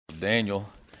Daniel,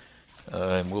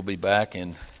 and we'll be back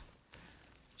in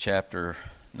chapter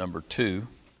number 2,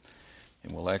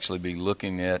 and we'll actually be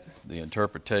looking at the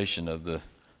interpretation of the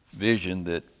vision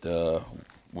that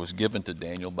was given to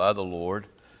Daniel by the Lord,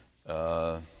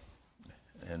 and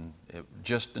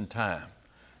just in time,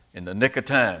 in the nick of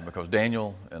time, because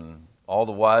Daniel and all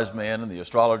the wise men and the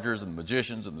astrologers and the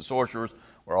magicians and the sorcerers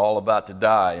were all about to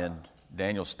die, and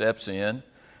Daniel steps in.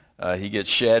 He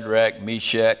gets Shadrach,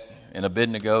 Meshach, and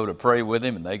Abednego to pray with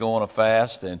him, and they go on a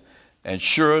fast. And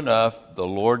sure enough, the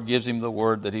Lord gives him the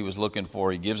word that he was looking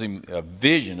for. He gives him a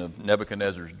vision of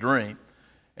Nebuchadnezzar's dream,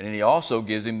 and then he also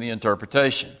gives him the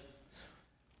interpretation.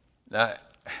 Now,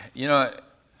 you know,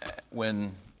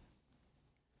 when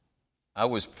I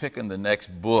was picking the next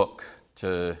book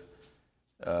to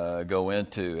go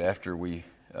into after we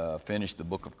finished the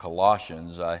book of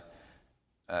Colossians,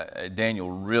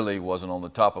 Daniel really wasn't on the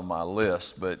top of my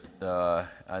list, but I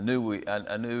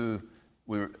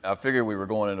figured we were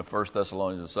going into 1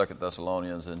 Thessalonians and 2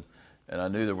 Thessalonians, and I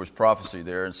knew there was prophecy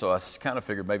there, and so I kind of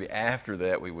figured maybe after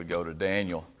that we would go to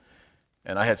Daniel.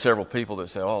 And I had several people that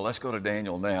said, "Oh, let's go to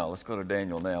Daniel now. Let's go to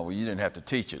Daniel now." Well, you didn't have to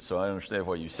teach it, so I understand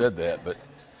why you said that,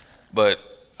 but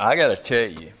I got to tell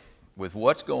you, with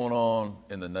what's going on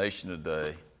in the nation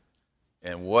today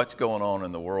and what's going on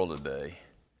in the world today,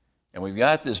 and we've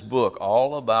got this book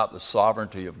all about the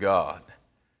sovereignty of God,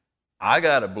 I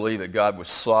got to believe that God was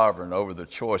sovereign over the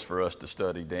choice for us to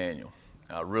study Daniel.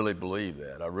 I really believe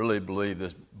that. I really believe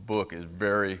this book is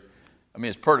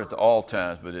it's pertinent to all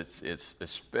times, but it's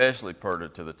especially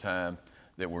pertinent to the time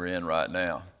that we're in right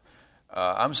now.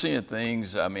 I'm seeing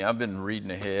things, I've been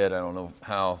reading ahead. I don't know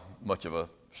how much of a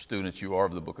student you are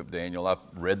of the book of Daniel. I've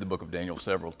read the book of Daniel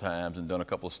several times and done a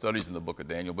couple of studies in the book of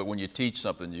Daniel, but when you teach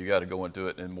something, you got to go into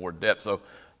it in more depth. So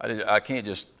I can't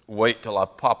just wait till I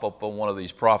pop up on one of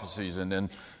these prophecies and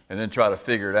then try to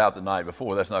figure it out the night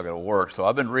before. That's not going to work. So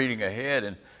I've been reading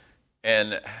ahead,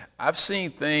 and I've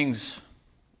seen things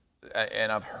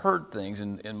and I've heard things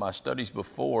in my studies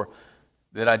before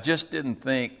that I just didn't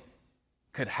think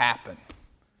could happen.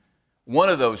 One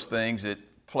of those things that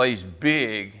plays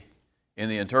big in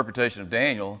the interpretation of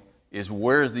Daniel is,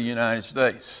 where's the United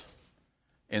States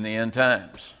in the end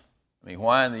times?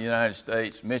 Why in the United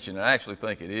States mentioned? And I actually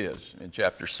think it is in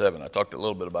chapter 7. I talked a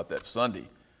little bit about that Sunday.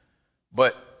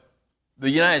 But the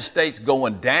United States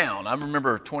going down. I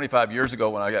remember 25 years ago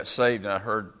when I got saved and I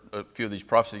heard a few of these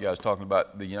prophecy guys talking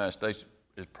about the United States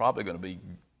is probably going to be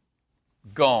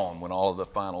gone when all of the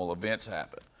final events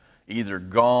happen. Either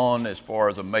gone as far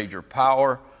as a major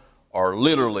power or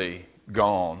literally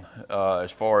gone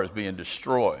as far as being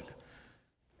destroyed.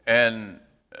 And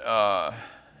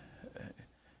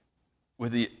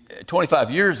with the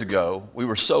 25 years ago, we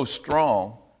were so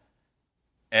strong,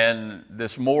 and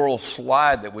this moral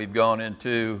slide that we've gone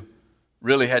into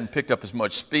really hadn't picked up as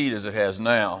much speed as it has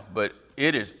now, but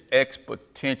it is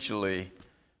exponentially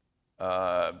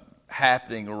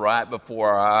happening right before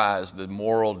our eyes, the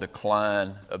moral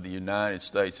decline of the United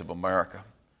States of America.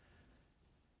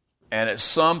 And at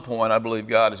some point, I believe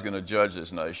God is going to judge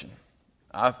this nation.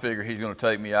 I figure he's going to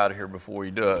take me out of here before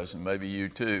he does, and maybe you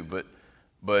too.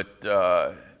 But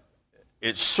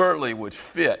it certainly would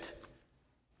fit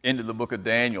into the book of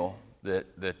Daniel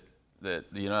that the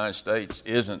United States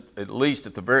isn't, at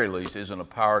the very least, isn't a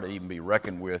power to even be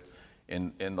reckoned with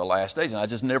in the last days. And I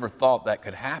just never thought that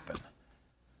could happen.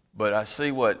 But I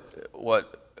see what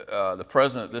the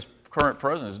president, this current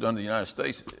president, has done to the United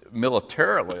States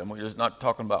militarily. We're just not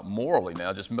talking about morally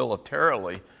now, just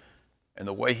militarily, and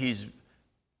the way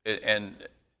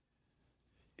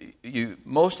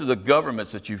most of the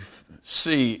governments that you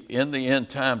see in the end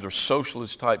times are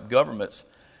socialist type governments,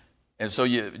 and so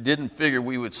you didn't figure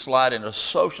we would slide into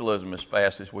socialism as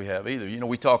fast as we have either. You know,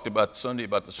 we talked about Sunday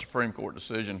about the Supreme Court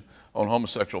decision on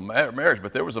homosexual marriage,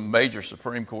 but there was a major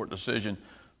Supreme Court decision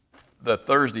the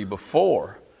Thursday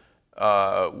before,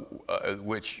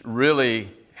 which really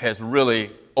has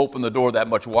opened the door that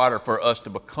much wider for us to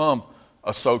become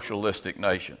a socialistic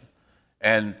nation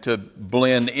and to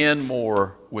blend in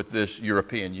more with this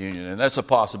European Union. And that's a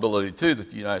possibility too,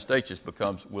 that the United States just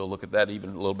becomes, we'll look at that even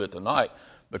a little bit tonight,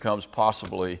 becomes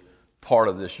possibly part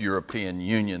of this European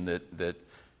Union that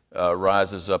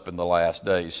rises up in the last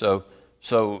days.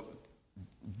 So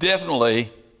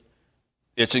definitely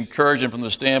it's encouraging from the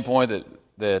standpoint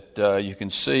that you can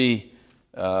see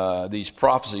these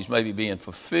prophecies maybe being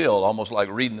fulfilled, almost like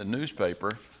reading the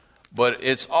newspaper. But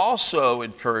it's also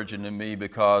encouraging to me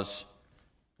because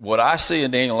what I see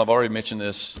in Daniel, I've already mentioned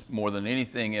this more than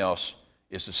anything else,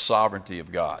 is the sovereignty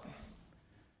of God.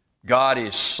 God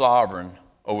is sovereign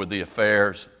over the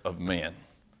affairs of men.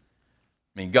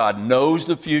 I mean, God knows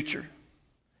the future.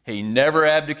 He never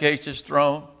abdicates his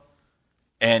throne.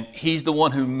 And he's the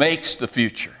one who makes the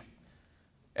future.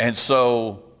 And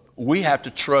so we have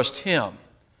to trust him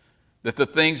that the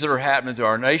things that are happening to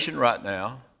our nation right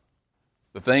now,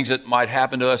 the things that might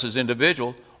happen to us as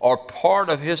individuals, are part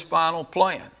of his final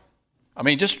plan. I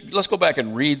mean, let's go back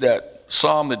and read that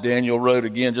psalm that Daniel wrote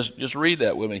again. Just read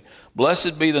that with me.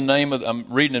 Blessed be the name of,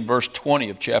 I'm reading in verse 20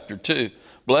 of chapter 2.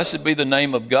 Blessed be the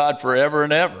name of God forever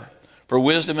and ever. For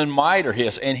wisdom and might are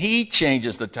his. And he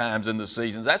changes the times and the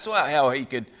seasons. That's how he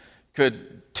could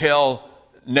tell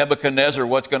Nebuchadnezzar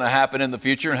what's going to happen in the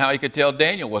future, and how he could tell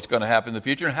Daniel what's going to happen in the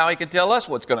future, and how he could tell us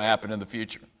what's going to happen in the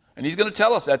future. And he's going to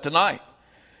tell us that tonight.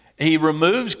 He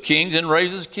removes kings and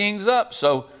raises kings up.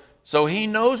 So he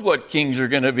knows what kings are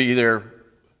going to be there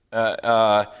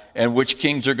and which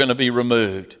kings are going to be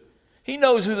removed. He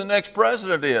knows who the next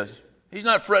president is. He's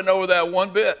not fretting over that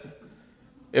one bit.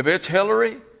 If it's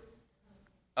Hillary,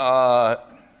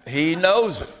 he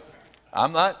knows it.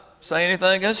 I'm not saying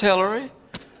anything against Hillary.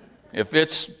 If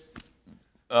it's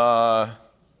Donald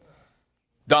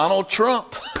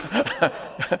Trump,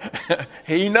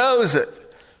 he knows it.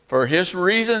 For his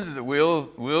reasons,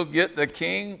 we'll get the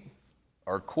king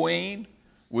or queen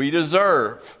we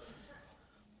deserve.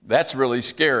 That's really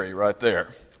scary right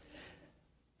there.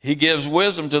 He gives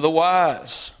wisdom to the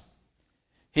wise.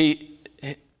 He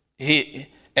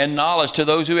and knowledge to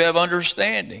those who have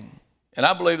understanding. And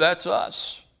I believe that's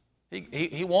us.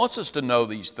 He wants us to know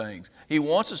these things. He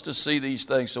wants us to see these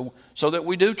things so that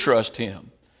we do trust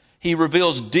him. He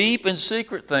reveals deep and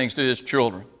secret things to his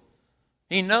children.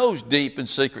 He knows deep and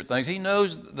secret things. He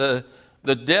knows the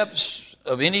depths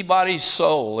of anybody's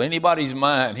soul, anybody's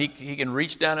mind. He can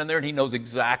reach down in there and he knows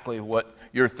exactly what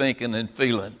you're thinking and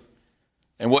feeling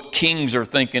and what kings are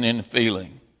thinking and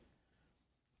feeling.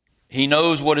 He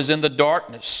knows what is in the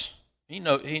darkness. He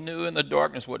knew in the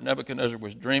darkness what Nebuchadnezzar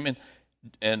was dreaming,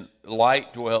 and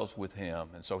light dwells with him.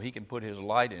 And so he can put his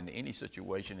light into any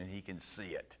situation and he can see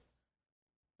it.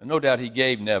 And no doubt he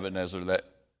gave Nebuchadnezzar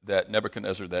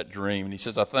that dream. And he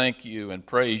says, I thank you and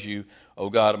praise you, O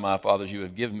God of my fathers. You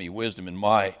have given me wisdom and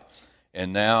might,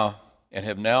 and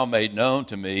have now made known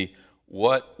to me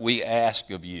what we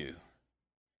ask of you.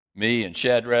 Me and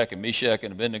Shadrach and Meshach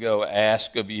and Abednego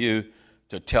ask of you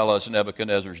to tell us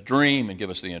Nebuchadnezzar's dream and give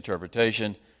us the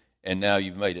interpretation, and now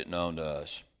you've made it known to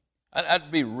us.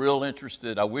 I'd be real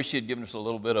interested. I wish he'd given us a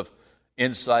little bit of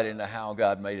insight into how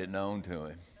God made it known to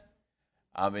him.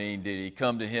 I mean, did he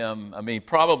come to him? I mean,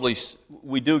 probably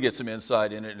we do get some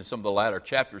insight in it in some of the latter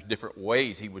chapters, different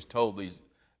ways he was told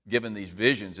given these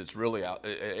visions. It's really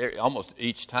almost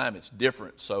each time it's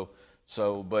different.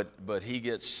 But he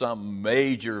gets some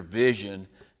major vision,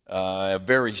 a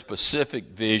very specific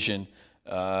vision,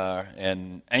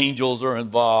 and angels are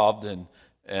involved,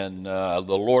 and the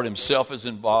Lord himself is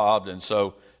involved. And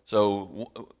so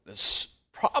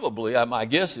probably, my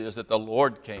guess is that the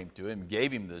Lord came to him,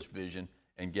 gave him this vision,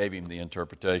 and gave him the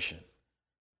interpretation.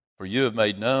 For you have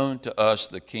made known to us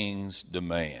the king's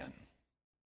demand.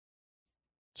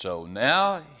 So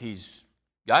now he's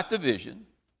got the vision.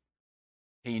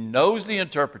 He knows the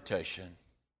interpretation.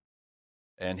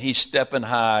 And he's stepping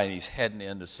high and he's heading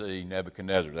in to see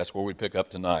Nebuchadnezzar. That's where we pick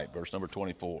up tonight, verse number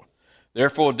 24.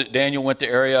 Therefore Daniel went to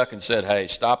Arioch and said, hey,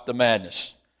 stop the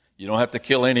madness. You don't have to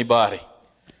kill anybody.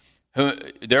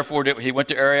 Therefore he went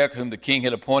to Arioch, whom the king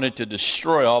had appointed to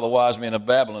destroy all the wise men of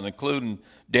Babylon, including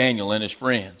Daniel and his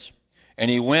friends. And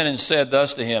he went and said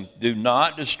thus to him, do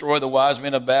not destroy the wise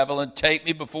men of Babylon. Take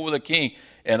me before the king,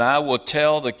 and I will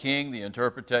tell the king the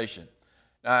interpretation.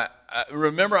 Now,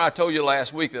 remember I told you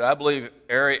last week that I believe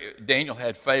Daniel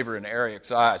had favor in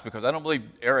Arioch's eyes, because I don't believe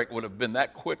Arioch would have been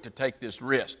that quick to take this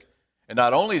risk. And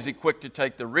not only is he quick to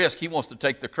take the risk, he wants to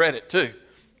take the credit too.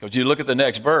 Because you look at the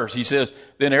next verse, he says,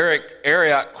 then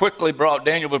Arioch quickly brought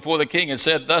Daniel before the king and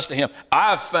said thus to him,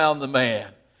 I've found the man.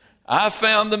 I've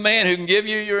found the man who can give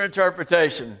you your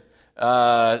interpretation.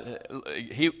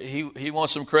 He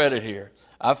wants some credit here.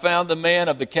 I found the man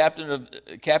of the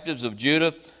captives of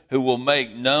Judah who will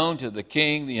make known to the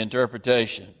king the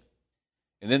interpretation.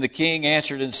 And then the king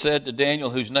answered and said to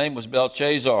Daniel, whose name was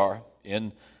Belshazzar,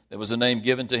 and that was a name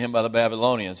given to him by the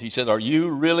Babylonians. He said, are you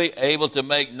really able to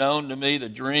make known to me the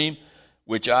dream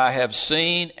which I have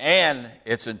seen and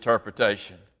its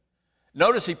interpretation?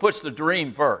 Notice he puts the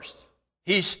dream first.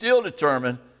 He's still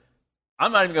determined,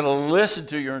 I'm not even going to listen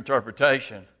to your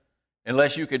interpretation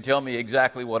unless you can tell me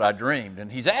exactly what I dreamed. And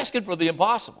he's asking for the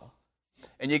impossible.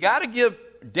 And you got to give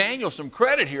Daniel some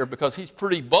credit here, because he's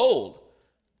pretty bold.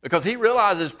 Because he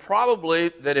realizes probably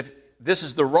that if this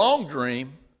is the wrong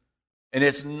dream, And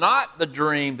it's not the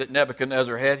dream that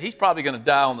Nebuchadnezzar had. He's probably going to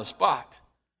die on the spot.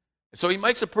 So he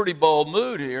makes a pretty bold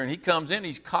move here, and he comes in,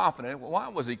 he's confident. Well, why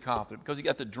was he confident? Because he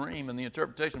got the dream and the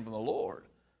interpretation from the Lord.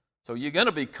 So you're going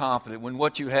to be confident when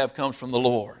what you have comes from the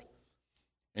Lord.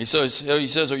 And so he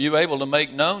says, are you able to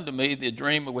make known to me the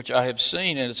dream which I have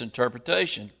seen and its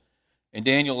interpretation? And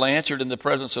Daniel answered in the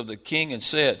presence of the king and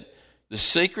said, the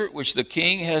secret which the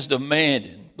king has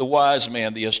demanded, the wise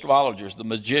man, the astrologers, the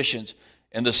magicians,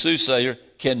 and the soothsayer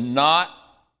cannot,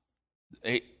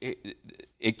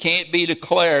 it can't be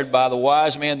declared by the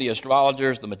wise man, the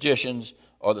astrologers, the magicians,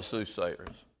 or the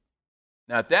soothsayers.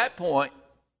 Now at that point,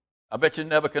 I bet you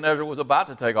Nebuchadnezzar was about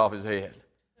to take off his head.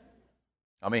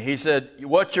 I mean, he said,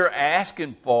 what you're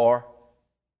asking for,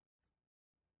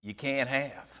 you can't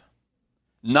have.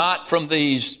 Not from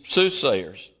these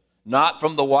soothsayers, not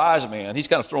from the wise man. He's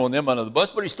kind of throwing them under the bus,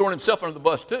 but he's throwing himself under the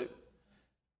bus too.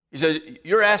 He said,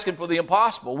 you're asking for the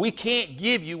impossible. We can't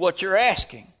give you what you're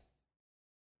asking.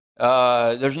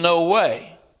 There's no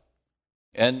way.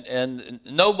 And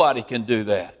nobody can do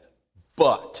that.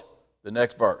 But, the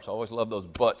next verse, I always love those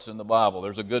buts in the Bible.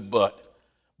 There's a good but.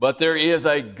 But there is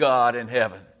a God in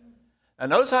heaven.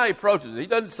 And notice how he approaches it. He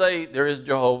doesn't say there is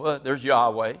Jehovah, there's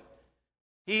Yahweh.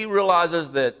 He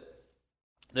realizes that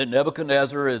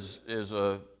Nebuchadnezzar is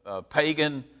a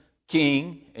pagan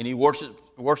king, and he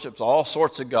worships all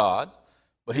sorts of gods.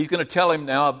 But he's going to tell him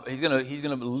now, he's going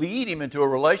to lead him into a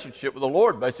relationship with the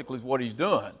Lord, basically is what he's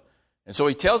doing. And so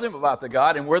he tells him about the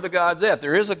God and where the God's at.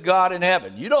 There is a God in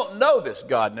heaven. You don't know this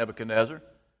God, Nebuchadnezzar,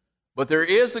 but there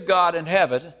is a God in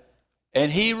heaven,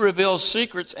 and he reveals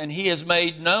secrets, and he has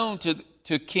made known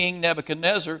to King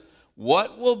Nebuchadnezzar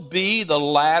what will be the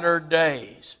latter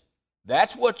days.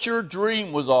 That's what your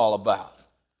dream was all about.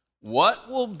 What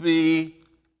will be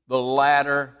the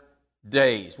latter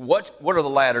days? What are the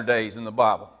latter days in the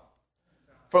Bible?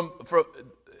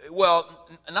 Well,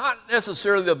 not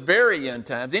necessarily the very end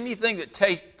times. Anything that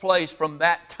takes place from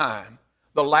that time.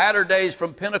 The latter days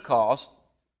from Pentecost.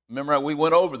 Remember, we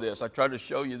went over this. I tried to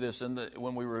show you this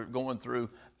when we were going through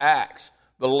Acts.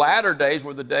 The latter days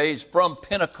were the days from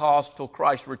Pentecost till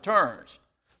Christ returns.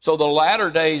 So the latter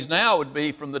days now would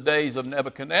be from the days of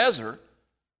Nebuchadnezzar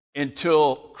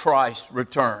until Christ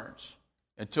returns,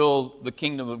 until the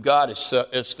kingdom of God is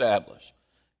established.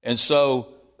 And so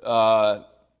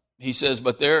he says,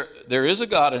 but there is a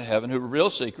God in heaven who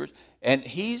reveals secrets, and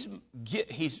he's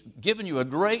given you a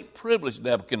great privilege,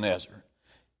 Nebuchadnezzar.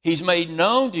 He's made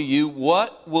known to you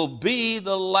what will be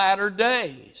the latter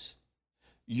days.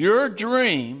 Your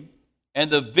dream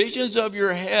and the visions of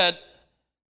your head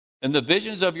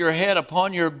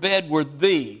upon your bed were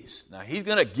these. Now, he's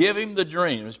going to give him the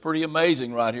dream. It's pretty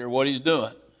amazing right here what he's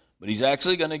doing. But he's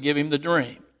actually going to give him the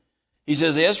dream. He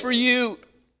says, as for you,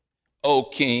 O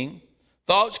king,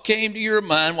 thoughts came to your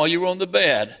mind while you were on the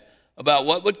bed about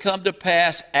what would come to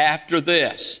pass after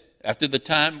this, after the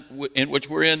time in which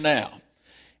we're in now.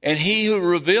 And he who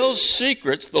reveals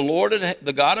secrets, the Lord,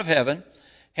 the God of heaven,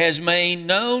 has made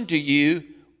known to you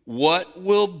what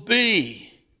will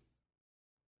be.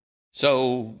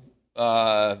 So,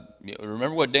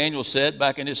 remember what Daniel said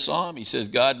back in his psalm? He says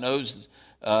God knows,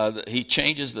 that he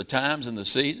changes the times and the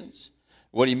seasons.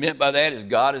 What he meant by that is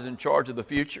God is in charge of the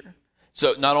future.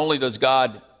 So not only does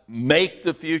God make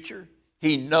the future,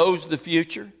 he knows the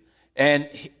future. And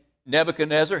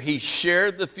Nebuchadnezzar, he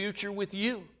shared the future with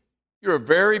you. You're a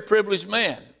very privileged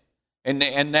man.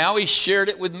 And now he's shared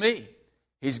it with me.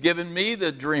 He's given me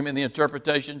the dream and the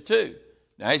interpretation too.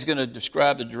 Now he's going to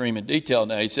describe the dream in detail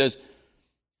now. He says,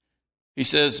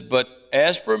 but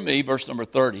as for me, verse number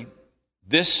 30,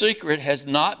 this secret has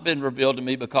not been revealed to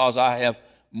me because I have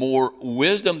more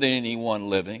wisdom than anyone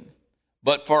living,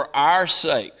 but for our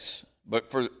sakes,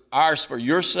 for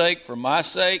your sake, for my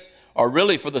sake, or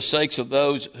really for the sakes of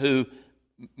those who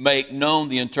make known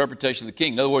the interpretation of the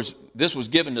king. In other words, this was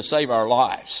given to save our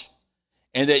lives,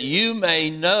 and that you may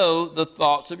know the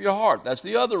thoughts of your heart. That's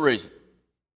the other reason.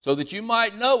 So that you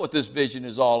might know what this vision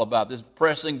is all about, this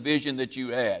pressing vision that you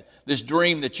had, this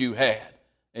dream that you had,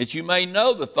 that you may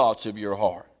know the thoughts of your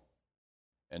heart.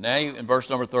 And now in verse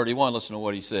number 31, listen to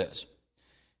what he says.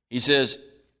 He says,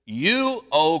 you,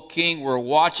 O king, were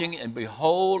watching, and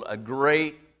behold, a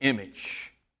great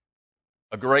image,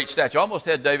 a great statue. I almost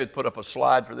had David put up a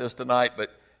slide for this tonight,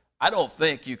 but I don't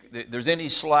think there's any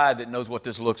slide that knows what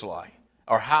this looks like,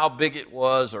 or how big it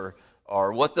was, or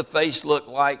what the face looked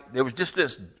like. There was just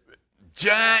this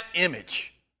giant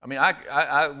image. I mean,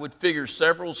 I would figure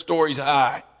several stories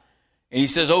high. And he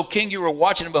says, O king, you were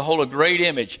watching, and behold, a great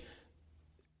image,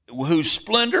 whose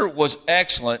splendor was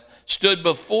excellent, stood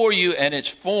before you, and its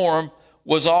form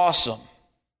was awesome.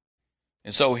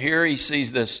 And so here he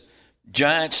sees this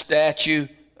giant statue,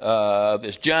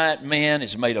 this giant man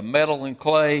is made of metal and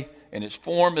clay, and its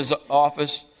form is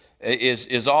awesome.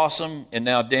 And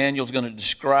now Daniel's going to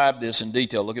describe this in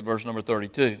detail. Look at verse number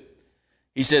 32.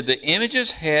 He said, the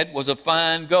image's head was of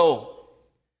fine gold.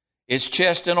 Its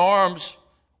chest and arms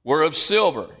were of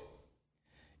silver.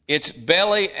 Its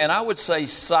belly, and I would say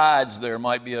sides there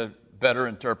might be a better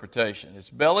interpretation. Its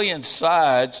belly and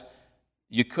sides,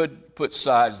 you could put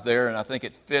sides there, and I think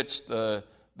it fits the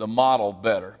model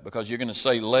better, because you're going to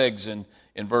say legs in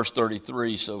verse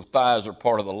 33, so thighs are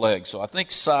part of the legs. So I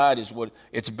think side is what,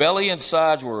 its belly and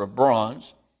sides were of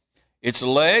bronze, its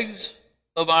legs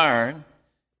of iron,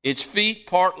 its feet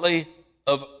partly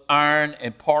of iron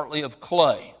and partly of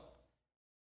clay.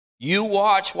 You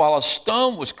watched while a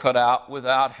stone was cut out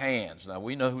without hands. Now,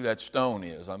 we know who that stone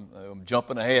is. I'm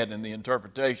jumping ahead in the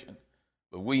interpretation.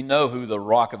 But we know who the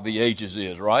Rock of the Ages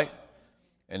is, right?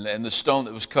 And the stone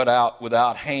that was cut out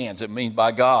without hands, it means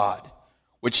by God,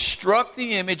 which struck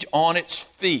the image on its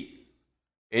feet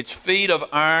of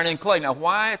iron and clay. Now,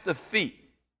 why at the feet?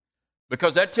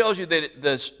 Because that tells you that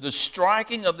the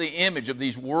striking of the image of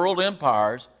these world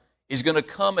empires is going to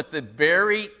come at the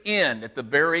very end, at the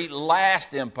very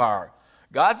last empire.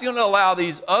 God's going to allow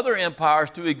these other empires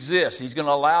to exist. He's going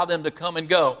to allow them to come and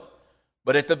go.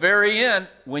 But at the very end,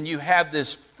 when you have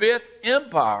this fifth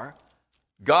empire,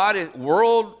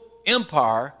 world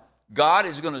empire, God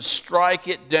is going to strike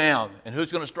it down. And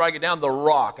who's going to strike it down? The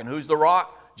Rock. And who's the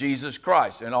Rock? Jesus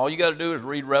Christ. And all you got to do is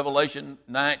read Revelation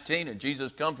 19, and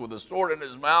Jesus comes with a sword in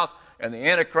his mouth, and the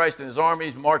Antichrist and his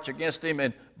armies march against him,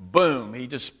 and boom, he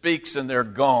just speaks and they're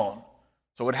gone.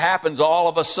 So it happens all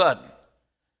of a sudden.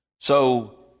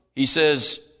 So he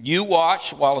says, you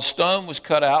watched while a stone was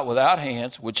cut out without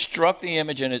hands, which struck the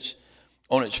image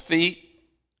on its feet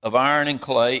of iron and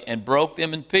clay and broke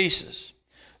them in pieces.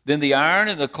 Then the iron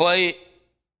and the clay,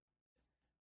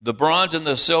 the bronze and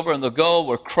the silver and the gold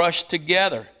were crushed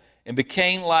together and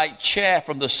became like chaff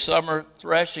from the summer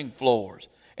threshing floors.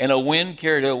 And a wind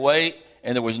carried it away,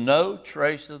 and there was no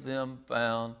trace of them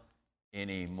found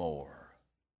anymore.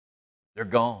 They're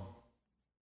gone.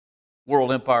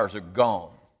 World empires are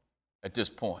gone at this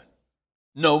point.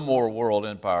 No more world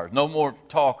empires. No more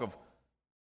talk of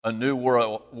a new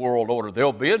world order.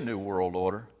 There'll be a new world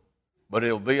order, but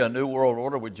it'll be a new world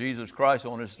order with Jesus Christ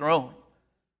on his throne.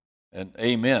 And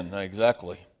amen,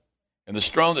 exactly. And the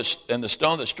stone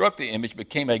that struck the image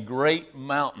became a great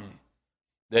mountain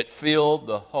that filled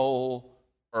the whole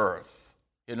earth.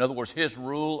 In other words, his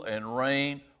rule and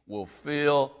reign will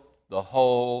fill the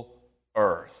whole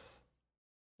earth.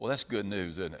 Well, that's good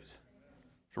news, isn't it?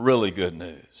 It's really good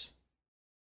news.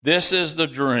 This is the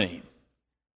dream.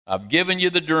 I've given you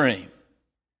the dream.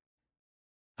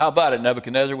 How about it,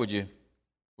 Nebuchadnezzar? Would you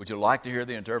like to hear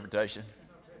the interpretation?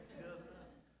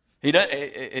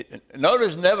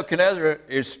 Notice Nebuchadnezzar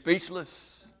is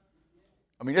speechless.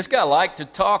 I mean, this guy liked to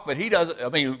talk, but he doesn't. I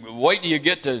mean, wait till you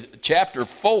get to chapter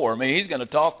 4. I mean, he's going to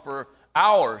talk for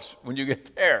hours when you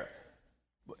get there.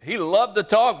 He loved to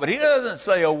talk, but he doesn't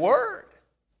say a word.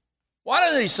 Why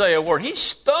doesn't he say a word? He's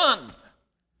stunned.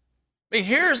 I mean,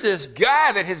 here's this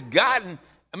guy that has gotten,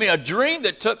 a dream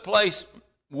that took place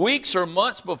weeks or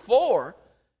months before,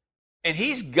 and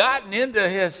he's gotten into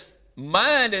his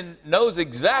mind and knows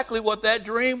exactly what that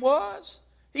dream was.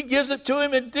 He gives it to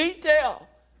him in detail.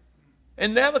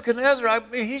 And Nebuchadnezzar,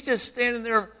 he's just standing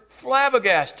there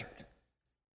flabbergasted.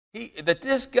 That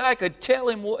this guy could tell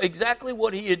him exactly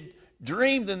what he had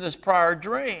dreamed in this prior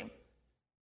dream.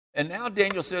 And now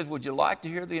Daniel says, would you like to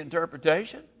hear the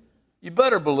interpretation? You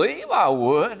better believe I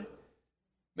would.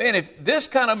 Man, if this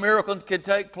kind of miracle could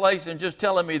take place in just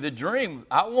telling me the dream,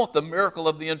 I want the miracle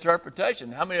of the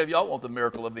interpretation. How many of y'all want the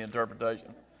miracle of the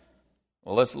interpretation?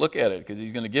 Well, let's look at it, because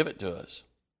he's going to give it to us.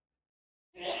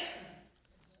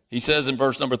 He says in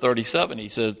verse number 37, he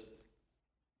said,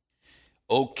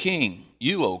 O king,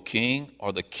 you, O king,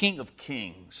 are the king of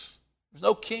kings. There's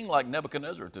no king like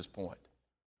Nebuchadnezzar at this point.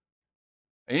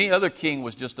 Any other king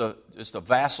was just a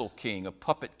vassal king, a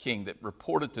puppet king that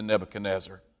reported to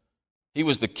Nebuchadnezzar. He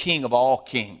was the king of all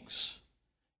kings.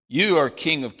 You are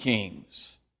king of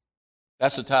kings.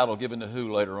 That's the title given to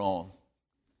who later on?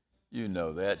 You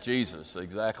know that. Jesus,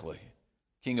 exactly.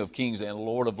 King of kings and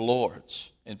Lord of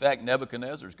lords. In fact,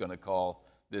 Nebuchadnezzar is going to call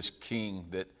this king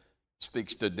that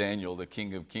speaks to Daniel the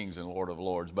king of kings and Lord of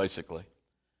lords, basically.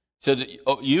 He said,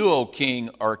 you, O king,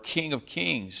 are king of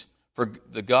kings, for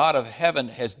the God of heaven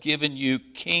has given you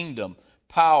kingdom,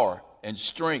 power, and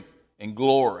strength, and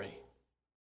glory.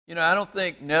 I don't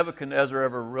think Nebuchadnezzar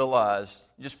ever realized,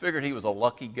 just figured he was a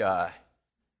lucky guy.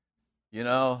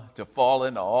 to fall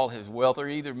into all his wealth, or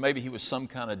either maybe he was some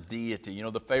kind of deity.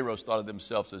 The Pharaohs thought of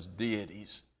themselves as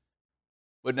deities.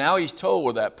 But now he's told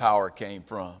where that power came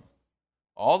from.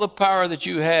 All the power that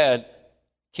you had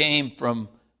came from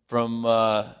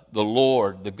the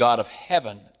Lord, the God of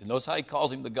heaven. And notice how he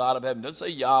calls him the God of heaven. He doesn't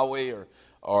say Yahweh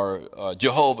or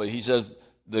Jehovah. He says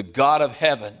the God of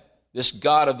heaven, this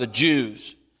God of the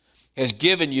Jews, has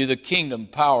given you the kingdom,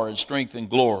 power, and strength and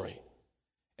glory.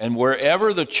 And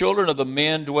wherever the children of the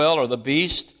men dwell, or the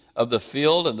beasts of the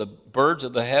field and the birds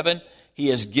of the heaven, he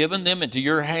has given them into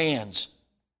your hands.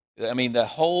 I mean, the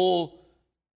whole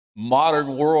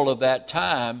modern world of that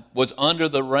time was under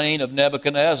the reign of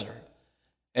Nebuchadnezzar.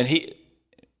 And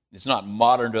it's not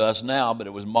modern to us now, but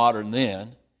it was modern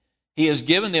then. He has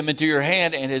given them into your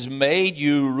hand and has made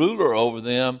you ruler over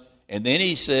them. And then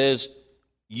he says,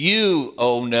 you,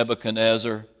 O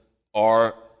Nebuchadnezzar,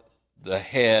 are the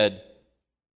head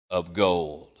of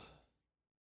gold.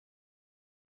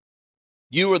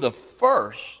 You are the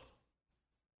first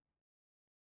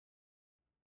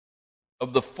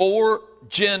of the 4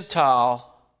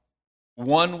 Gentile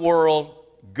one-world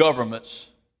governments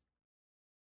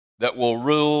that will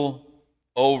rule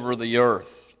over the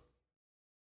earth.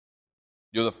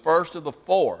 You're the first of the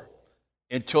 4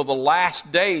 until the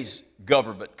last days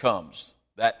government comes.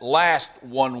 That last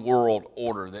one-world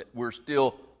order that we're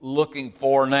still looking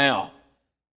for now.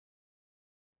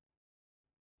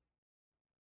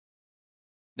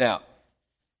 Now,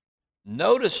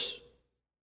 notice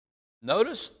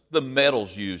the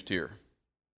metals used here.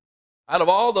 Out of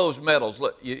all those metals,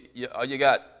 look, you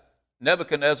got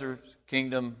Nebuchadnezzar's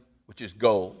kingdom, which is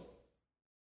gold.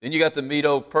 Then you got the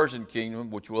Medo-Persian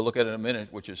kingdom, which we'll look at in a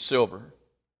minute, which is silver.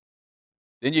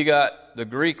 Then you got the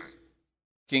Greek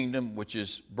kingdom, which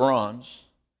is bronze.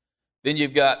 Then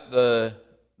you've got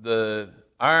the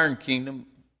iron kingdom,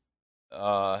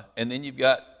 and then you've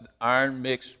got iron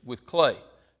mixed with clay.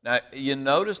 Now, you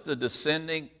notice the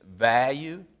descending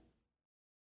value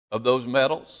of those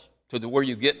metals to where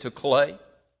you get to clay?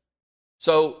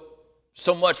 So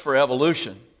much for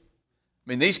evolution. I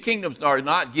mean, these kingdoms are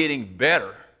not getting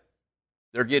better.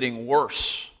 They're getting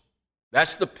worse.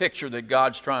 That's the picture that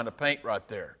God's trying to paint right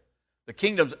there. The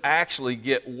kingdoms actually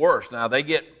get worse. Now, that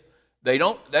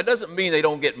doesn't mean they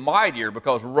don't get mightier,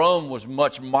 because Rome was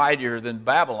much mightier than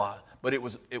Babylon, but it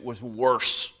was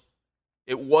worse.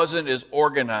 It wasn't as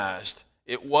organized.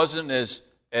 It wasn't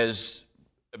as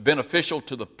beneficial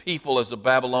to the people as the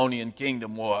Babylonian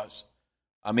kingdom was.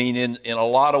 I mean, in a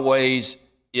lot of ways,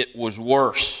 it was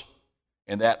worse.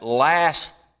 And that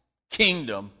last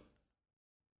kingdom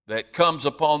that comes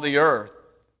upon the earth,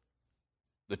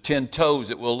 the 10 toes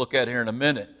that we'll look at here in a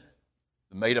minute,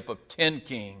 made up of 10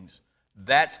 kings,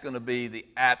 that's going to be the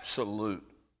absolute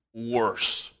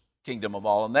worst kingdom of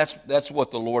all. And that's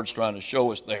what the Lord's trying to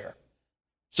show us there.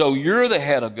 So you're the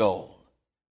head of gold.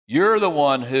 You're the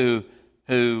one who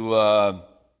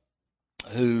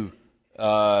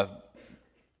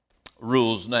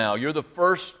rules now. You're the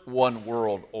first one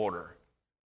world order.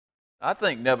 I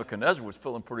think Nebuchadnezzar was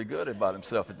feeling pretty good about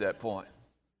himself at that point.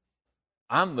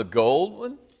 I'm the gold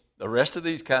one. The rest of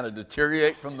these kind of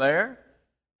deteriorate from there.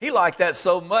 He liked that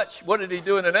so much. What did he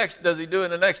do in the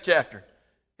next chapter?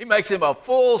 He makes him a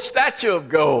full statue of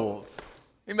gold.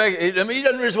 He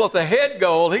doesn't just want the head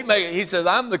gold. He says,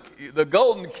 I'm the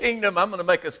golden kingdom. I'm going to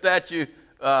make a statue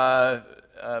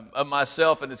of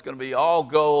myself, and it's going to be all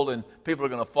gold, and people are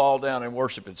going to fall down and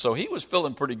worship it. So he was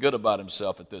feeling pretty good about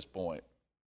himself at this point.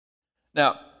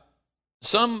 Now,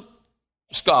 some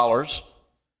scholars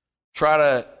try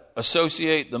to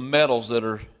associate the metals that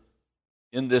are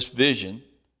in this vision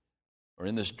or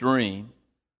in this dream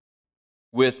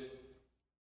with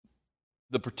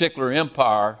the particular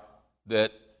empire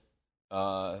that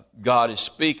God is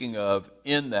speaking of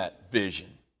in that vision.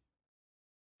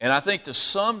 And I think to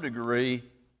some degree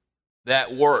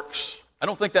that works. I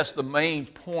don't think that's the main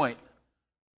point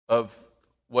of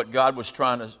what God was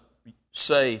trying to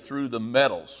say through the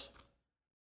metals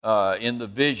in the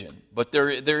vision. But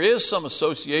there is some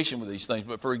association with these things.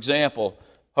 But for example,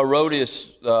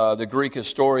 Herodotus, the Greek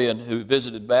historian who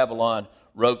visited Babylon,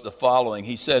 wrote the following.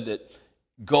 He said that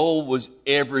gold was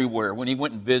everywhere. When he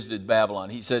went and visited Babylon,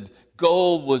 he said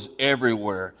gold was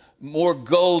everywhere. More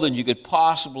gold than you could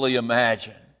possibly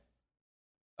imagine.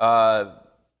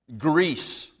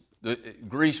 Greece,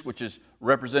 which is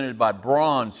represented by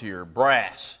bronze here,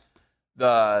 brass.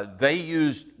 They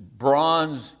used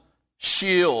bronze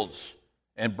shields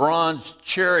and bronze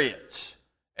chariots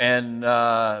and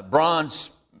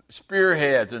bronze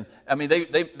spearheads. And I mean,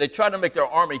 they tried to make their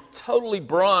army totally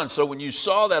bronze. So when you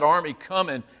saw that army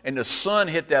coming and the sun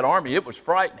hit that army, it was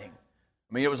frightening.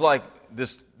 I mean, it was like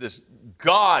this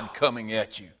God coming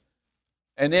at you.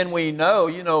 And then we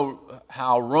know,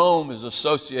 how Rome is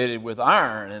associated with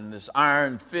iron and this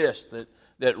iron fist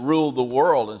that ruled the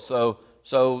world. And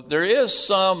so there is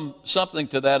something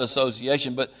to that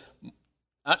association, but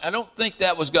I don't think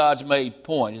that was God's main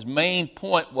point. His main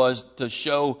point was to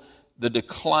show the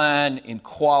decline in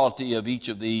quality of each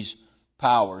of these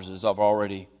powers, as I've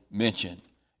already mentioned.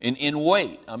 In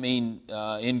weight,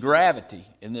 in gravity,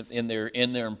 in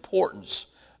their importance.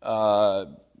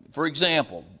 For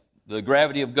example, the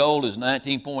gravity of gold is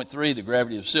 19.3, the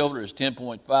gravity of silver is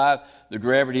 10.5, the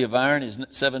gravity of iron is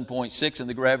 7.6, and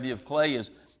the gravity of clay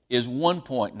is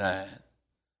 1.9.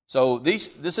 So this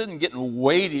isn't getting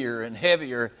weightier and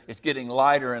heavier, it's getting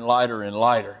lighter and lighter and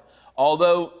lighter.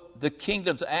 Although the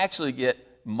kingdoms actually get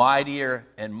mightier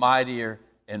and mightier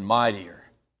and mightier.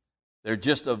 They're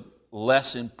just of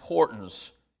less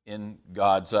importance in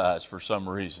God's eyes for some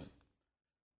reason.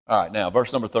 All right, now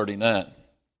verse number 39.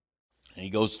 And he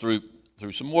goes through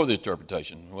some more of the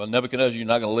interpretation. Well, Nebuchadnezzar, you're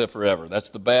not going to live forever. That's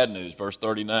the bad news, verse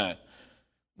 39.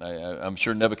 I'm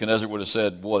sure Nebuchadnezzar would have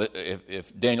said, boy,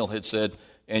 if Daniel had said,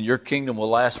 and your kingdom will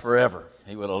last forever,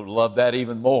 he would have loved that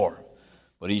even more.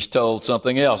 But he's told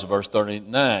something else, verse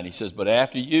 39. He says, but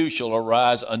after you shall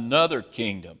arise another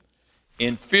kingdom,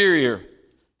 inferior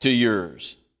to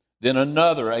yours. Then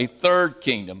another, a third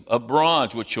kingdom of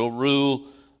bronze, which shall rule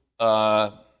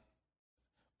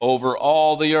over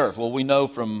all the earth. Well, we know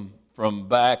from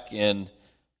back in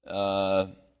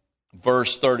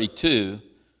verse 32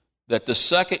 that the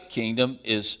second kingdom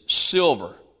is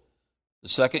silver. The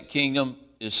second kingdom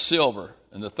is silver,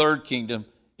 and the third kingdom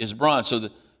is bronze. So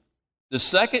the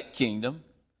second kingdom,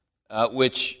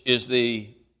 which is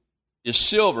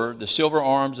silver, the silver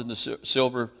arms and the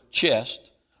silver chest,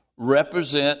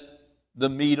 represent the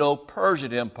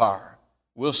Medo-Persian Empire.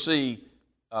 We'll see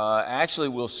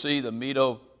the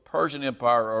Medo-Persian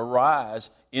Empire arise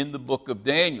in the book of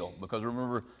Daniel, because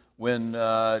remember when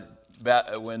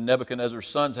Nebuchadnezzar's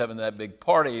son's having that big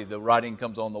party, the writing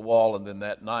comes on the wall, and then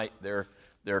that night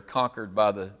they're conquered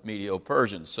by the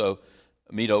Medo-Persians. So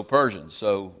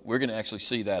we're going to actually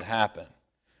see that happen.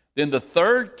 Then the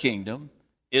third kingdom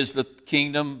is the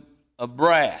kingdom of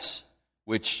brass,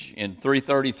 which in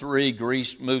 333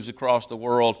 Greece moves across the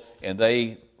world and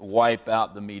they wipe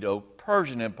out the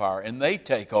Medo-Persian Empire and they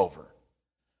take over.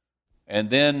 And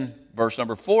then verse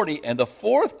number 40, and the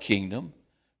fourth kingdom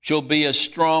shall be as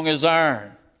strong as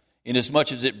iron,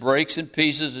 inasmuch as it breaks in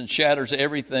pieces and shatters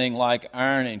everything like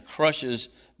iron and crushes.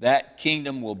 That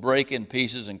kingdom will break in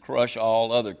pieces and crush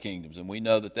all other kingdoms. And we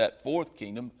know that fourth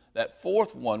kingdom, that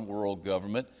fourth one world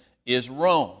government is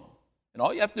Rome. And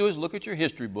all you have to do is look at your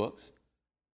history books,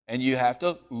 and you have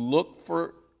to look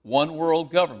for one world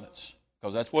governments,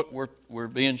 because that's what we're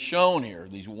being shown here,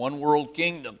 these one world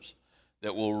kingdoms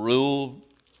that will rule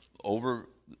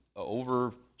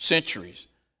over centuries.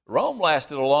 Rome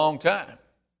lasted a long time.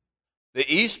 The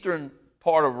eastern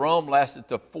part of Rome lasted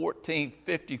to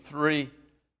 1453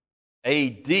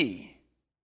 A.D.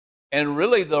 And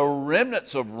really the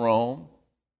remnants of Rome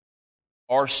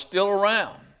are still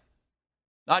around.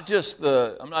 I'm not just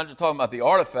talking about the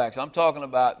artifacts, I'm talking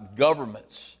about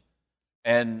governments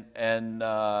and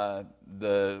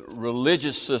the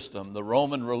religious system, the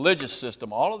Roman religious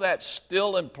system, all of that's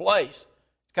still in place.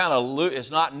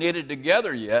 It's not knitted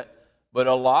together yet, but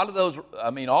all of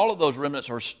those remnants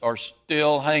are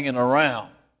still hanging around.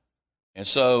 And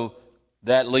so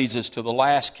that leads us to the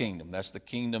last kingdom. That's the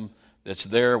kingdom that's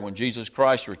there when Jesus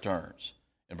Christ returns.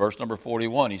 In verse number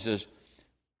 41, he says,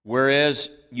 whereas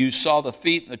you saw the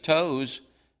feet and the toes,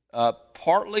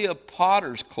 partly of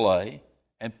potter's clay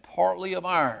and partly of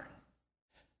iron.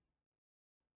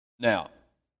 Now,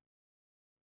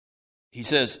 he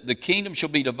says, the kingdom shall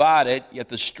be divided, yet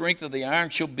the strength of the iron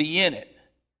shall be in it.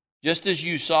 Just as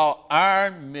you saw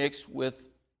iron mixed with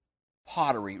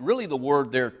pottery. Really, the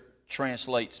word there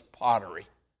translates pottery.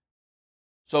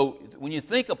 So when you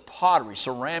think of pottery,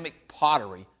 ceramic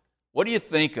pottery, what do you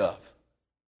think of?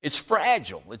 It's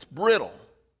fragile. It's brittle.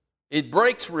 It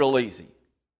breaks real easy.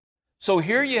 So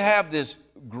here you have this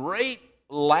great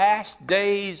last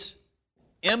days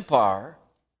empire,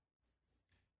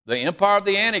 the empire of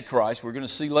the Antichrist, we're going to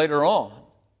see later on.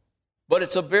 But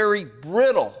it's a very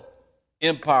brittle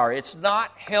empire. It's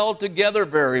not held together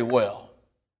very well.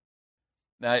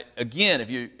 Now, again,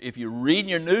 if you're reading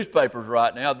your newspapers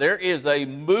right now, there is a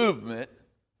movement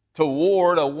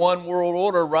toward a one world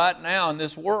order right now in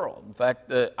this world. In fact,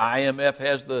 the IMF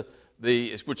has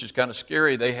which is kind of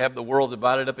scary, they have the world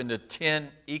divided up into 10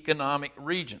 economic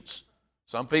regions.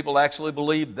 Some people actually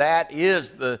believe that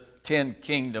is the 10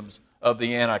 kingdoms of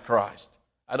the Antichrist.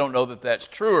 I don't know that that's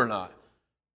true or not,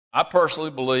 I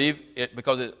personally believe it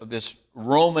because of this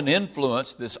Roman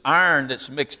influence, this iron that's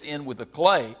mixed in with the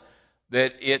clay,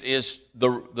 that it is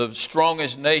the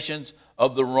strongest nations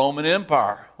of the Roman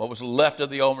Empire, what was left of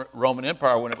the Roman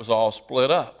Empire when it was all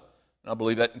split up. And I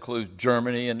believe that includes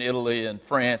Germany and Italy and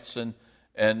France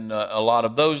and a lot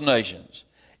of those nations.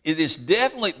 It is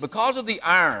definitely, because of the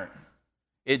iron,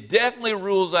 it definitely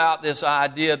rules out this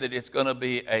idea that it's going to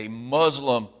be a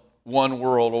Muslim one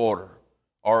world order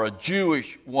or a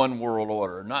Jewish one world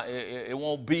order. It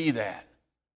won't be that.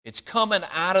 It's coming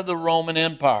out of the Roman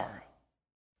Empire.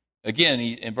 Again,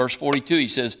 in verse 42, he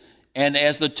says, and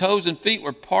as the toes and feet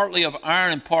were partly of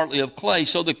iron and partly of clay,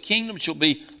 so the kingdom shall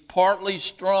be partly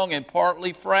strong and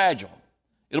partly fragile.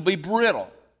 It'll be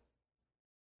brittle.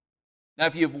 Now,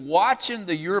 if you're watching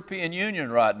the European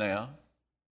Union right now,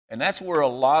 and that's where a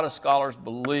lot of scholars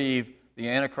believe the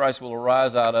Antichrist will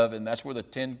arise out of, and that's where the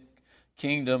 10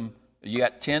 kingdom, you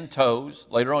got 10 toes.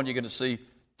 Later on, you're going to see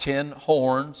 10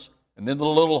 horns, and then the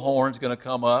little horn's going to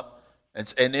come up.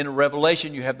 And in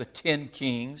Revelation, you have the 10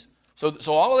 kings. So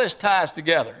all of this ties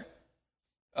together.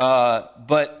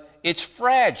 But it's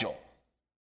fragile.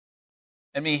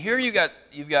 I mean, here you've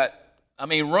got. I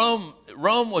mean, Rome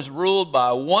was ruled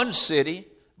by one city,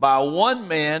 by one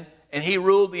man, and he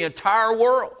ruled the entire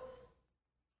world.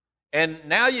 And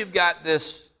now you've got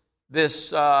this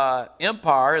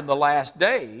empire in the last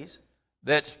days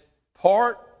that's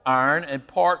part iron and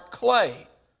part clay.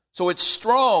 So it's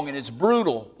strong and it's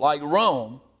brutal like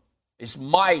Rome. It's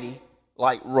mighty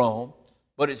like Rome,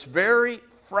 but it's very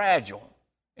fragile.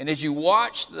 And as you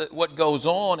watch what goes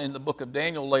on in the book of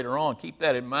Daniel later on, keep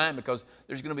that in mind, because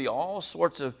there's going to be all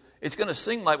sorts of, it's going to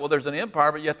seem like, well, there's an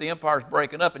empire, but yet the empire's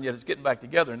breaking up and yet it's getting back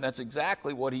together. And that's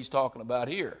exactly what he's talking about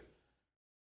here.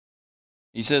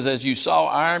 He says, as you saw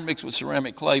iron mixed with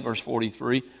ceramic clay, verse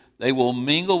 43, they will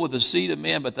mingle with the seed of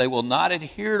men, but they will not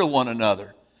adhere to one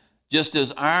another, just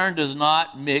as iron does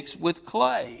not mix with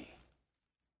clay.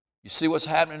 You see what's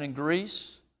happening in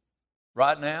Greece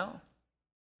right now?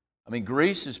 I mean,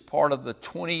 Greece is part of the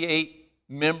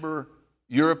 28-member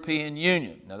European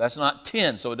Union. Now, that's not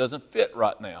 10, so it doesn't fit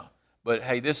right now. But,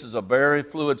 hey, this is a very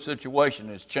fluid situation.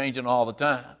 It's changing all the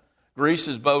time. Greece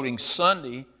is voting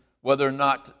Sunday whether or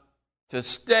not to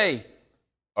stay,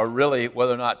 or really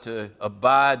whether or not to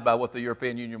abide by what the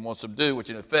European Union wants them to do, which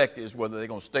in effect is whether they're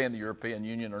going to stay in the European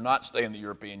Union or not stay in the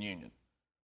European Union.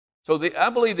 So I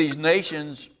believe these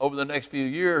nations over the next few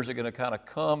years are going to kind of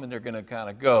come and they're going to kind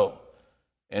of go.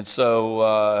 And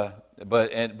so,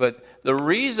 but the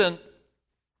reason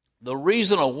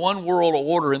a one world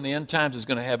order in the end times is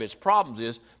going to have its problems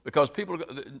is because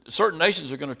certain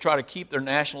nations are going to try to keep their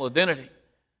national identity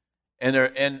and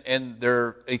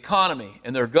their economy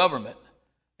and their government.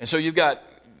 And so you're going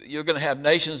to have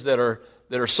nations that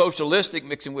are socialistic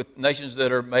mixing with nations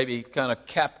that are maybe kind of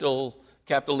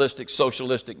capitalistic,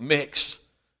 socialistic mix.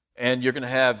 And you're going to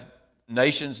have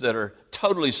nations that are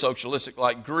totally socialistic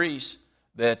like Greece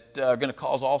that are going to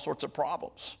cause all sorts of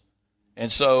problems. And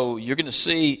so you're going to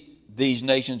see these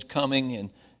nations coming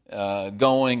and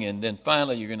going, and then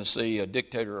finally you're going to see a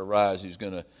dictator arise who's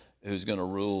going to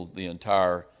rule the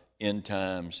entire end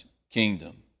times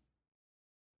kingdom.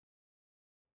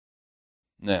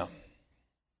 Now,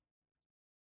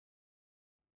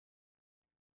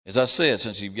 as I said,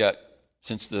 since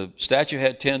the statue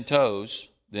had 10 toes,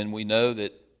 then we know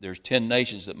that there's 10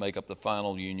 nations that make up the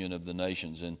final union of the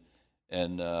nations, and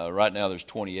right now there's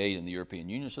 28 in the European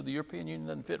Union, so the European Union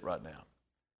doesn't fit right now.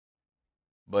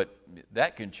 But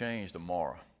that can change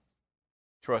tomorrow.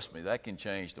 Trust me, that can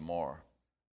change tomorrow.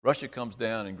 Russia comes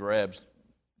down and grabs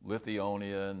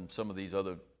Lithuania and some of these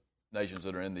other nations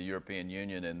that are in the European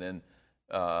Union, and then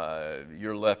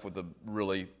you're left with the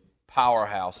really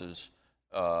powerhouses,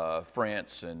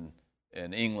 France and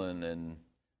England and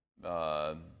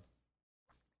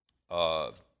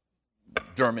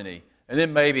Germany, and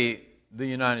then maybe the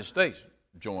United States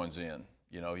joins in.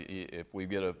 You know, if we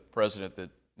get a president that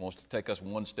wants to take us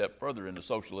one step further into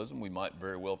socialism, we might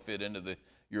very well fit into the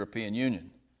European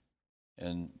Union.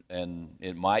 And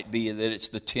it might be that it's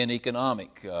the 10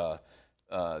 economic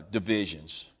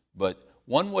divisions. But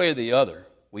one way or the other,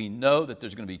 we know that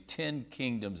there's going to be 10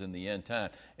 kingdoms in the end time.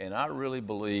 And I really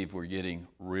believe we're getting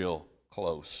real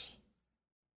close.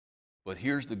 But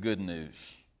here's the good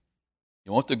news.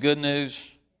 You want the good news?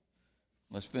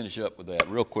 Let's finish up with that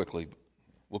real quickly.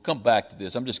 We'll come back to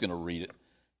this. I'm just going to read it.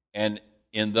 And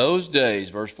in those days,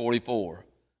 verse 44,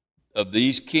 of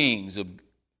these kings, of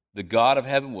the God of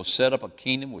heaven will set up a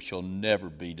kingdom which shall never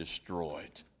be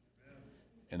destroyed.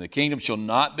 And the kingdom shall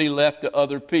not be left to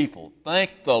other people.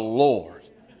 Thank the Lord.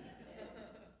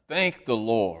 Thank the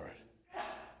Lord.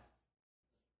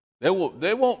 They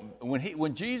won't,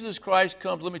 when Jesus Christ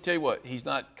comes, let me tell you what, he's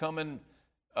not coming,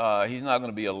 he's not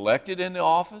going to be elected in the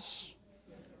office.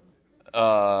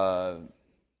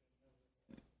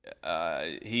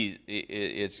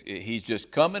 He's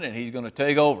just coming and he's going to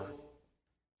take over.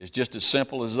 It's just as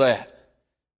simple as that.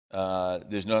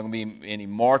 There's not going to be any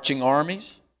marching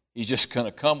armies. He's just going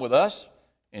to come with us,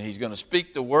 and he's going to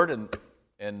speak the word,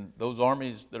 and those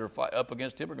armies that are up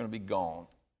against him are going to be gone.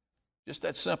 Just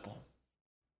that simple.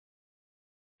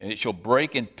 And it shall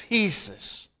break in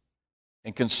pieces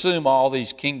and consume all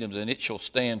these kingdoms, and it shall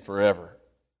stand forever.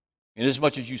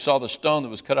 Inasmuch as you saw the stone that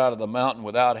was cut out of the mountain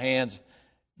without hands,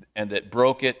 and that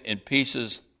broke it in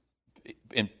pieces,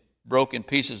 broke in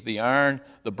pieces the iron,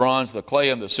 the bronze, the clay,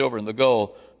 and the silver, and the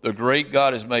gold, the great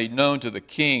God has made known to the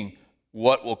king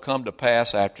what will come to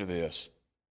pass after this.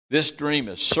 This dream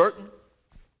is certain,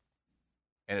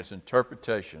 and its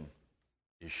interpretation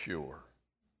is sure.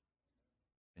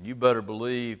 And you better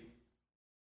believe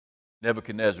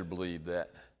Nebuchadnezzar believed that.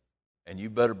 And you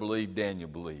better believe Daniel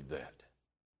believed that.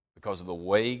 Because of the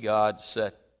way God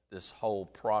set this whole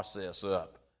process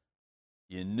up,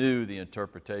 you knew the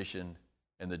interpretation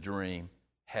and the dream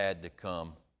had to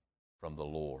come from the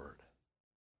Lord.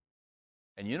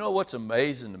 And you know what's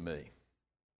amazing to me?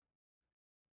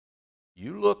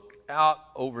 You look out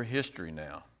over history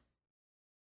now,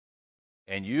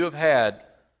 and you have had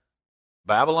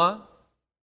Babylon,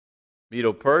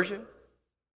 Medo-Persia,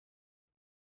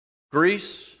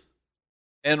 Greece,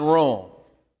 and Rome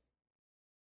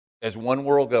as one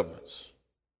world governments.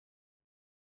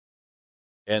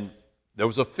 And there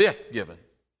was a fifth given.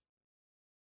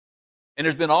 And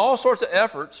there's been all sorts of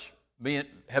efforts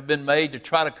have been made to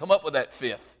try to come up with that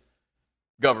fifth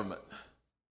government,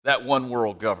 that one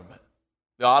world government.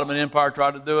 The Ottoman Empire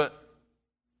tried to do it.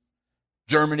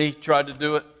 Germany tried to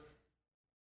do it.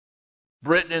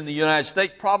 Britain and the United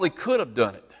States probably could have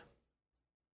done it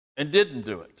and didn't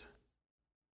do it.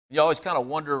 You always kind of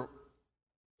wonder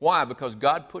why, because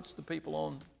God puts the people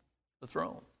on the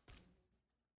throne.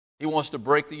 He wants to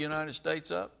break the United States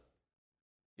up.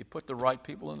 He put the right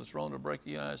people on the throne to break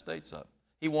the United States up.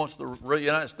 He wants the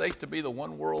United States to be the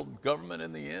one world government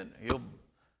in the end.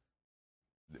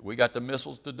 We got the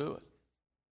missiles to do it.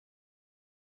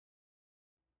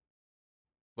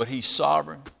 But he's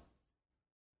sovereign.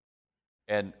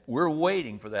 And we're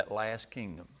waiting for that last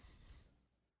kingdom.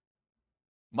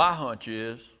 My hunch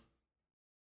is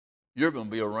you're going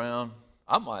to be around.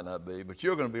 I might not be, but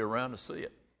you're going to be around to see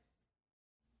it.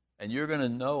 And you're going to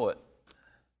know it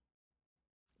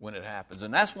when it happens.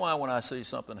 And that's why when I see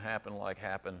something happen like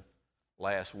happened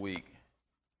last week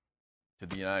to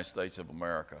the United States of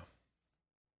America,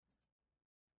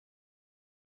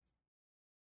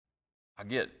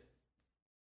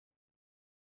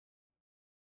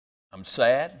 I'm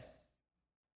sad,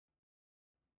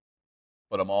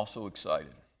 but I'm also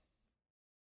excited.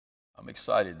 I'm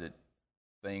excited that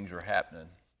things are happening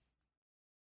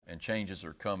and changes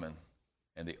are coming.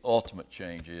 And the ultimate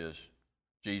change is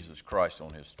Jesus Christ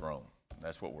on his throne.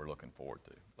 That's what we're looking forward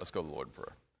to. Let's go to the Lord in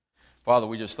prayer. Father,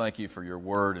 we just thank you for your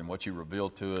word and what you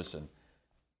revealed to us. And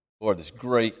Lord, this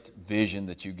great vision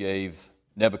that you gave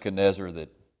Nebuchadnezzar that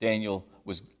Daniel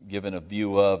was given a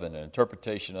view of and an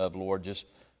interpretation of, Lord,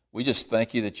 we just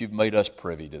thank you that you've made us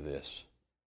privy to this.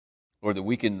 Lord, that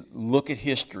we can look at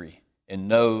history and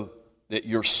know that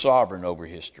you're sovereign over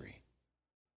history.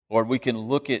 Lord, we can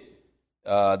look at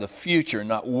the future and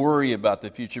not worry about the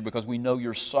future because we know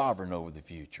you're sovereign over the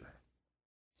future.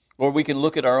 Lord, we can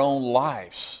look at our own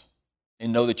lives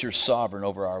and know that you're sovereign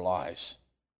over our lives.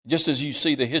 Just as you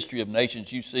see the history of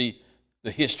nations, you see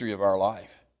the history of our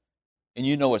life. And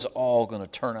you know it's all going to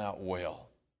turn out well.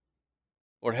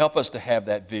 Lord, help us to have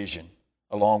that vision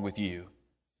along with you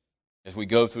as we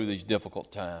go through these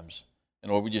difficult times.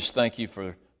 And Lord, we just thank you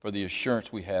for the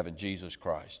assurance we have in Jesus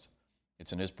Christ.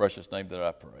 It's in his precious name that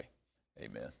I pray.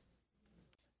 Amen.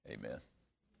 Amen.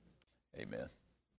 Amen.